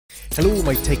Hello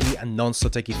my techie and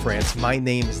non-so-techie friends, my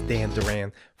name is Dan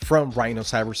Duran from Rhyno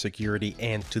Cybersecurity,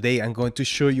 and today I'm going to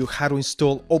show you how to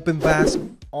install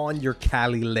OpenVAS on your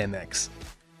Kali Linux.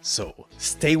 So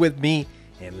stay with me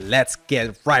and let's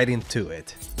get right into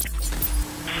it.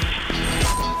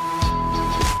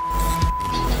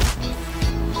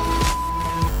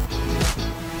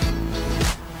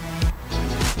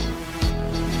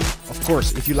 Of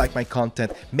course, if you like my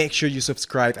content, make sure you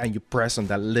subscribe and you press on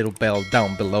that little bell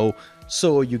down below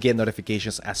so you get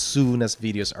notifications as soon as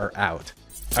videos are out.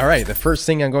 Alright, the first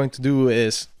thing I'm going to do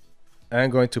is I'm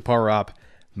going to power up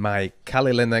my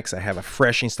Kali Linux. I have a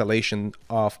fresh installation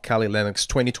of Kali Linux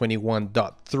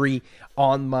 2021.3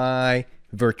 on my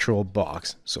virtual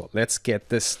box. So let's get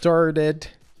this started.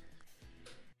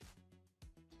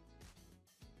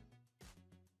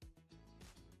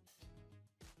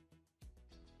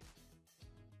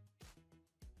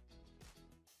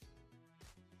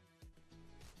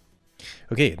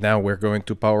 Okay, now we're going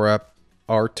to power up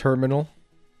our terminal.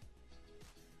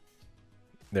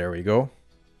 There we go.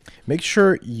 Make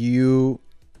sure you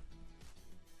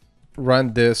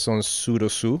run this on sudo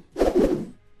su,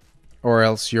 or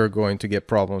else you're going to get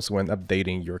problems when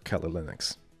updating your Kali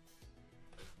Linux.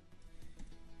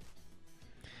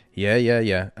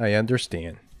 Yeah, I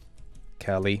understand.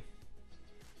 Kali.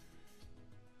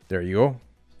 There you go.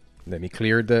 Let me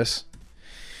clear this.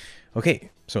 Okay,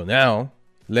 so now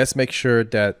let's make sure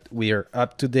that we are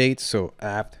up to date. So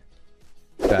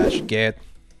apt-get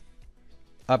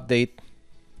update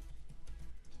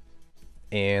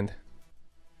and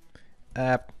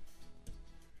apt-get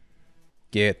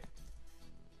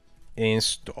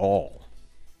install.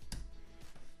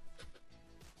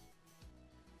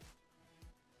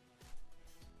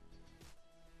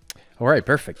 All right,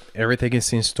 perfect. Everything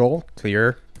is installed,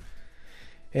 clear.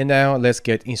 And now let's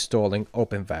get installing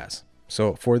OpenVAS.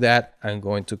 So for that, I'm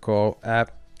going to call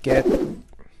apt-get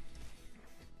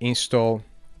install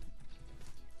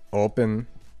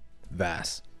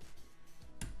OpenVAS.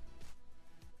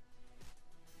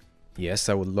 Yes,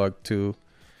 I would like to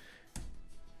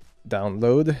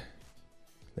download.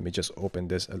 Let me just open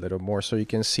this a little more so you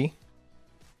can see.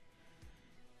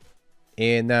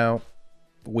 And now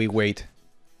we wait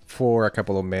for a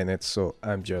couple of minutes. So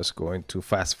I'm just going to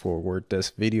fast forward this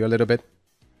video a little bit.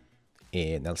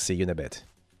 And I'll see you in a bit.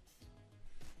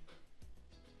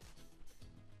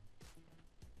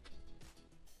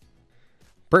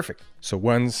 Perfect. So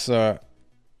once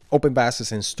OpenVAS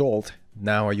is installed,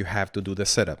 now you have to do the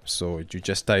setup. So you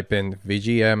just type in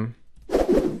gvm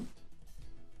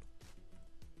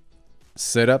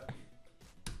setup.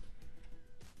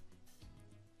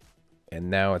 And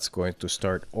now it's going to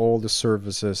start all the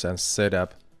services and set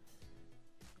up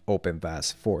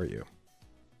OpenVAS for you.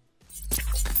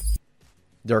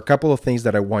 There are a couple of things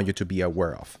that I want you to be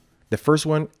aware of. The first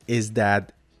one is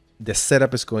that the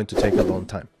setup is going to take a long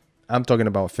time. I'm talking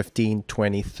about 15,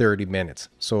 20, 30 minutes.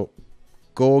 So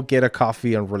go get a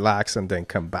coffee and relax and then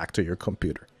come back to your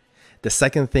computer. The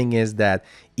second thing is that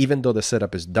even though the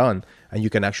setup is done and you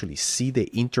can actually see the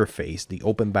interface, the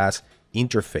OpenVAS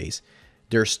interface,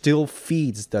 there are still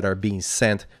feeds that are being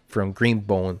sent from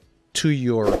Greenbone to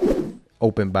your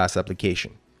OpenVAS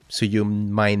application. So you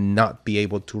might not be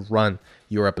able to run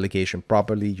your application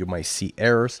properly. You might see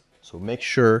errors. So make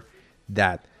sure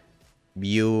that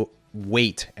you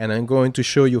wait. And I'm going to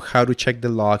show you how to check the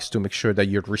logs to make sure that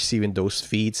you're receiving those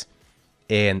feeds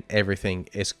and everything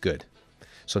is good.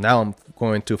 So now I'm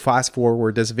going to fast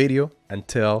forward this video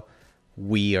until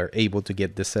we are able to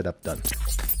get this setup done.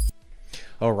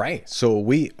 All right, so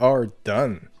we are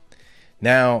done.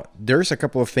 Now, there's a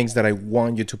couple of things that I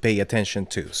want you to pay attention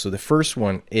to. So the first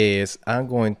one is I'm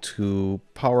going to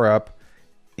power up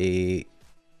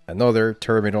another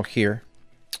terminal here.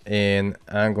 And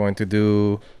I'm going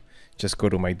to just go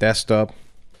to my desktop.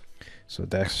 So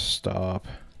desktop,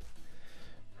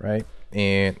 right?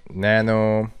 And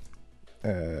nano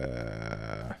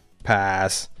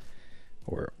pass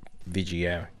or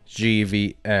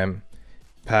gvm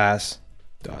pass.txt.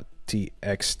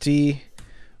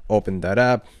 Open that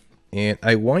up, and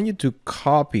I want you to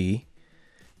copy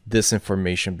this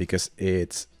information because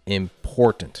it's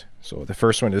important. So the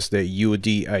first one is the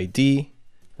UDID,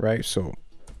 right? So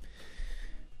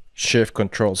Shift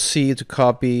Control C to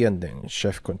copy, and then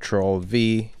Shift Control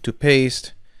V to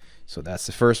paste. So that's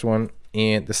the first one.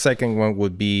 And the second one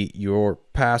would be your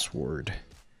password,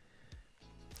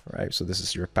 right? So this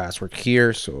is your password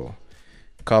here. So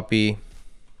copy,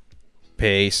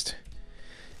 paste,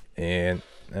 and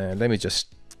let me just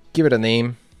give it a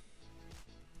name.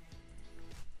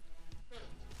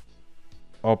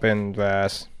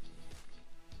 OpenVAS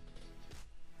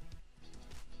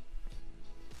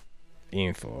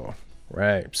info,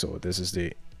 right? So this is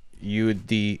the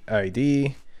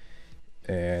UDID,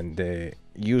 and the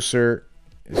user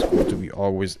is going to be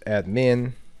always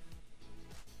admin,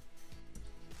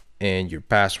 and your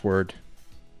password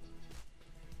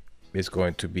is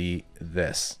going to be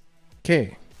this.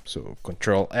 Okay, so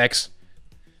Control X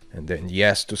and then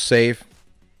yes to save.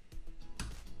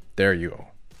 There you go.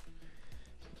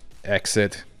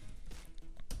 Exit.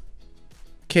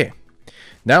 Okay,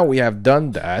 now we have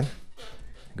done that.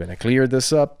 I'm gonna clear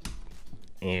this up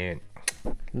and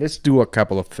let's do a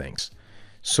couple of things.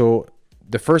 So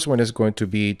the first one is going to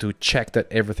be to check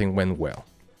that everything went well.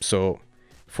 So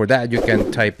for that, you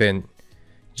can type in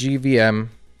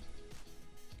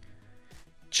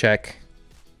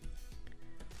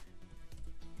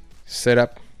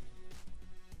gvm-check-setup.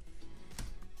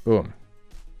 Boom.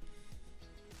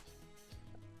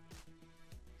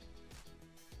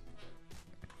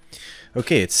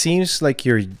 Okay, it seems like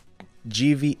your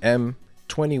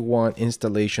GVM21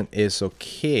 installation is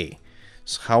okay.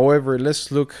 So, however,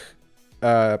 let's look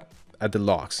at the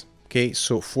logs. Okay,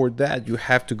 so for that, you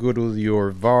have to go to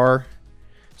your var.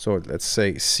 So let's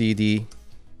say cd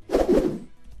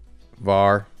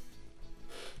var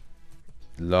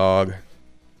log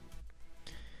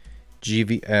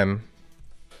gvm.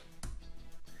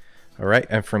 All right,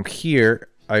 and from here,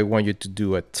 I want you to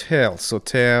do a tail. So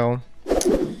tail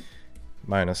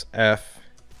 -f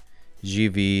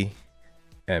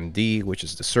gvmd, which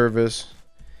is the service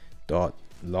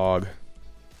 .log,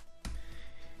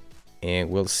 and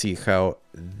we'll see how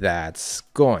that's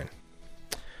going.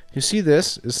 You see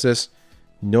this? It says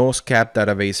no SCAP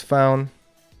database found,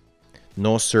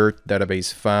 no CERT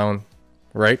database found,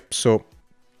 right? So a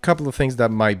couple of things that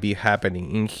might be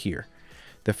happening in here.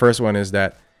 The first one is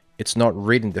that it's not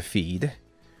reading the feed,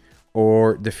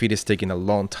 or the feed is taking a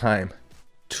long time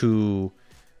to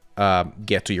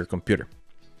get to your computer.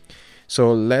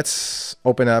 So let's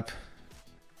open up,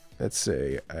 let's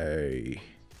say, a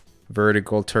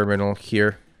vertical terminal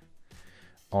here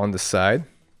on the side,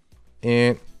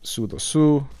 and sudo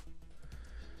su,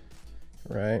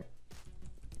 right?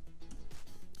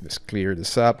 Let's clear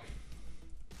this up,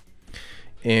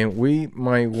 and we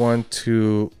might want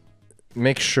to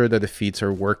make sure that the feeds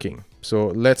are working. So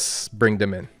let's bring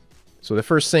them in. So the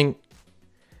first thing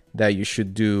that you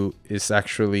should do is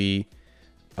actually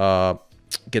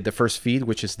get the first feed,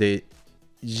 which is the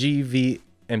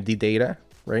gvmd data,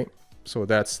 right? So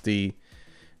that's the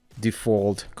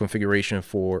default configuration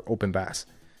for OpenVAS.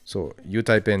 So you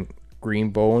type in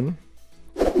Greenbone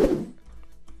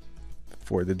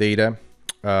for the data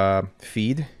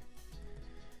feed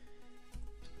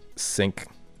sync.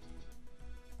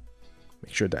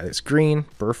 Make sure that it's green,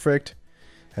 perfect.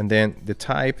 And then the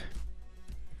type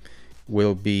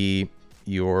will be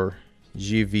your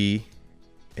gvmd,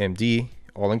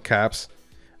 all in caps,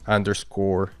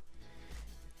 underscore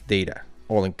data,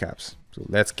 all in caps. So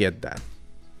let's get that.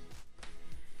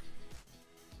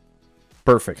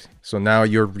 Perfect. So now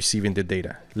you're receiving the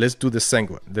data. Let's do the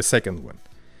second one.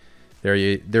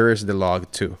 There is the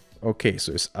log too. Okay,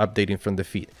 so it's updating from the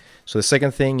feed. So the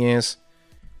second thing is,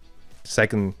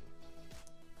 second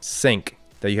sync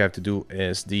that you have to do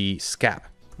is the SCAP,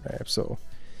 right? So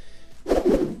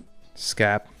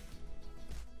SCAP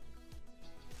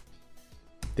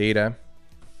data,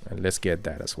 and let's get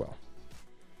that as well.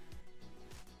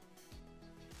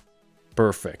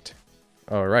 Perfect.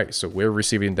 All right, so we're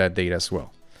receiving that data as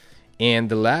well. And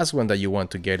the last one that you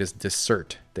want to get is the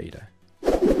CERT data.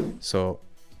 So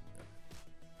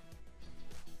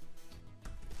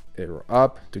arrow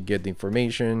up to get the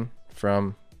information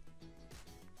from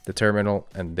the terminal,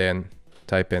 and then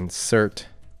type in CERT.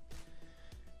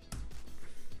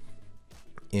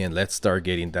 And let's start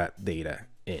getting that data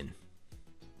in.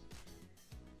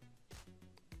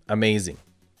 Amazing.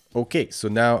 Okay, so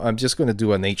now I'm just going to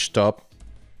do an htop.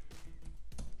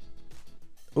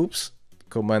 Oops,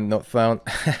 command not found.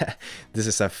 This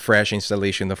is a fresh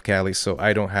installation of Kali, so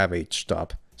I don't have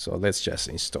htop. So let's just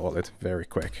install it very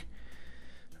quick.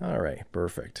 All right,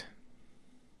 perfect.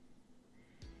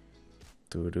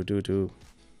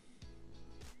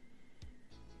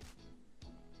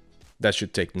 That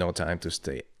should take no time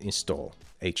to install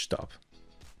htop.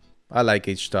 I like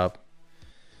htop.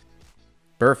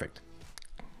 Perfect.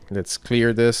 Let's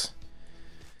clear this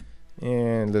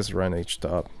and let's run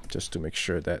htop just to make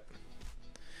sure that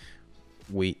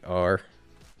we are,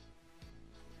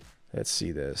 let's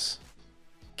see this,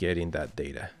 getting that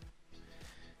data.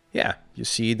 Yeah, you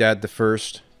see that the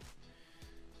first,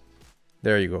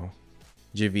 there you go.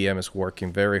 GVM is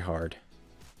working very hard.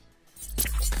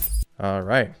 All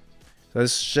right, so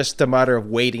it's just a matter of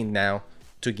waiting now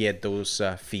to get those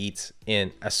feeds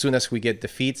in. As soon as we get the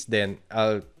feeds, then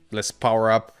let's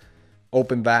power up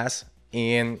OpenVAS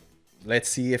and let's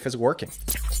see if it's working.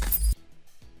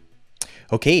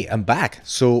 Okay, I'm back.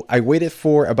 So I waited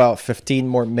for about 15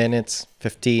 more minutes,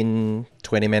 15,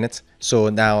 20 minutes. So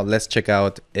now let's check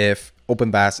out if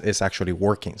OpenVAS is actually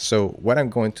working. So what I'm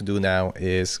going to do now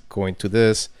is going to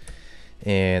this,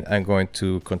 and I'm going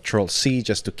to Control-C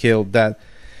just to kill that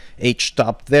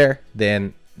htop there.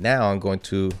 Then now I'm going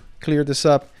to clear this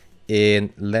up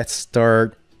and let's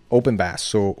start OpenVAS.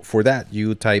 So for that,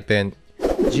 you type in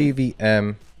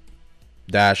gvm-start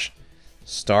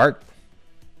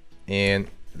and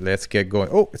let's get going.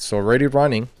 Oh, it's already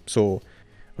running. So,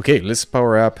 okay, let's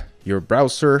power up your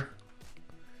browser.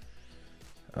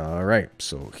 All right,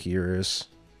 so here's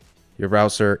your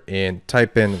browser and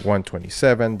type in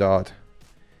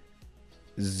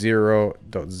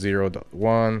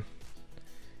 127.0.0.1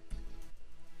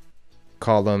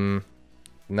 column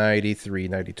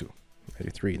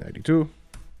 9392.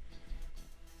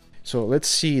 So let's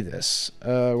see this.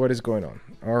 What is going on?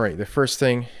 All right, the first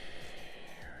thing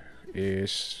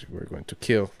is we're going to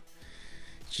kill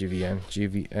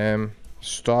gvm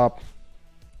stop.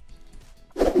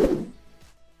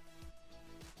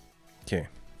 Okay,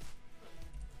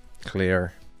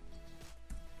 clear,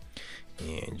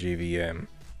 and gvm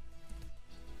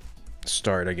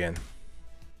start again.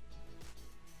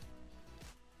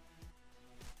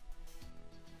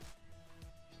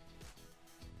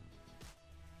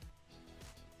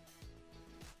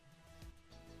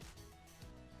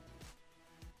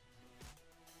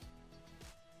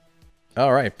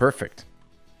 All right, perfect.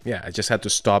 Yeah, I just had to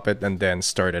stop it and then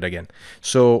start it again.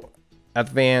 So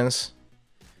advance,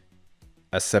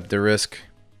 accept the risk.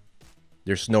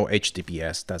 There's no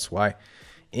HTTPS, that's why.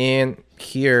 And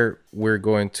here we're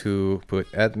going to put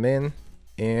admin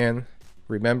and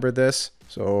remember this.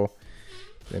 So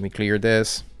let me clear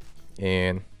this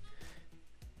and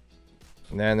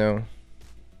nano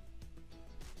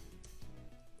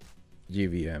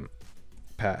gvm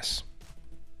pass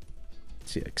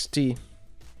txt,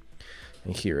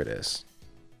 and here it is.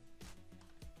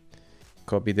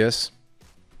 Copy this,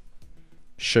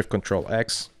 Shift Control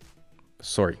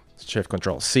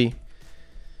C,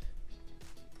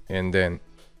 and then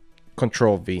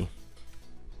Control V.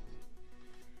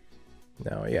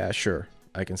 Now, yeah, sure,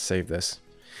 I can save this.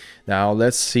 Now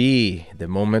let's see the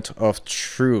moment of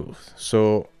truth.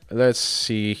 So let's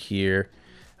see here.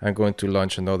 I'm going to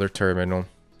launch another terminal.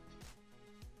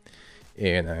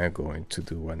 And I'm going to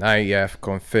do an IF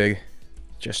config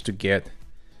just to get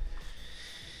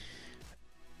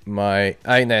my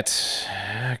inet.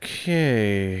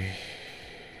 Okay,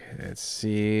 let's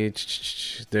see.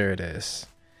 There it is.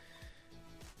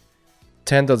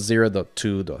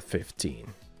 10.0.2.15.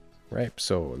 Right,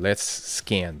 so let's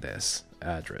scan this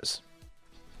address.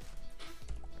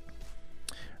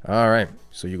 All right,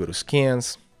 so you go to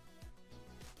scans.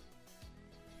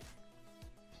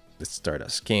 Let's start a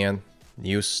scan.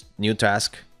 New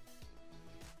task,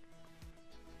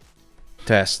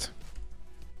 test,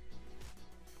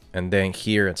 and then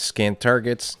here at scan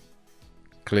targets,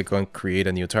 click on create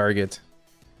a new target.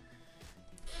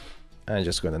 I'm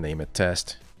just gonna name it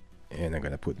test, and I'm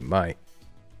gonna put my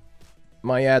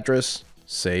address,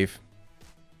 save.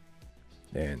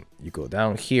 Then you go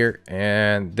down here,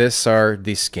 and these are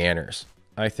the scanners.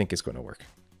 I think it's gonna work.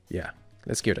 Yeah,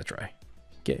 let's give it a try.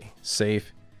 Okay,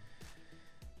 save.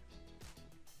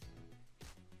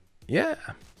 Yeah,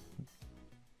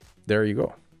 there you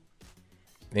go.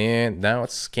 And now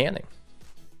it's scanning.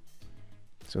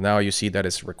 So now you see that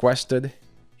it's requested,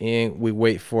 and we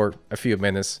wait for a few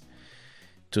minutes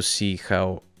to see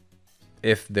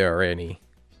if there are any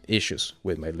issues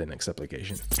with my Linux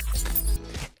application.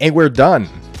 And we're done.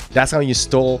 That's how you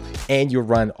install and you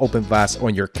run OpenVAS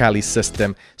on your Kali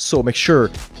system. So make sure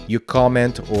you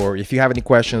comment, or if you have any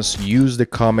questions, use the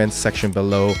comment section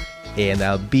below, and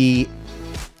I'll be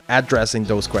addressing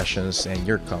those questions and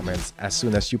your comments as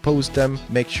soon as you post them.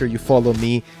 Make sure you follow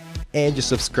me and you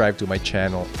subscribe to my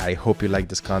channel. I hope you like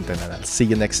this content, and I'll see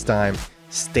you next time.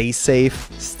 Stay safe,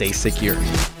 stay secure.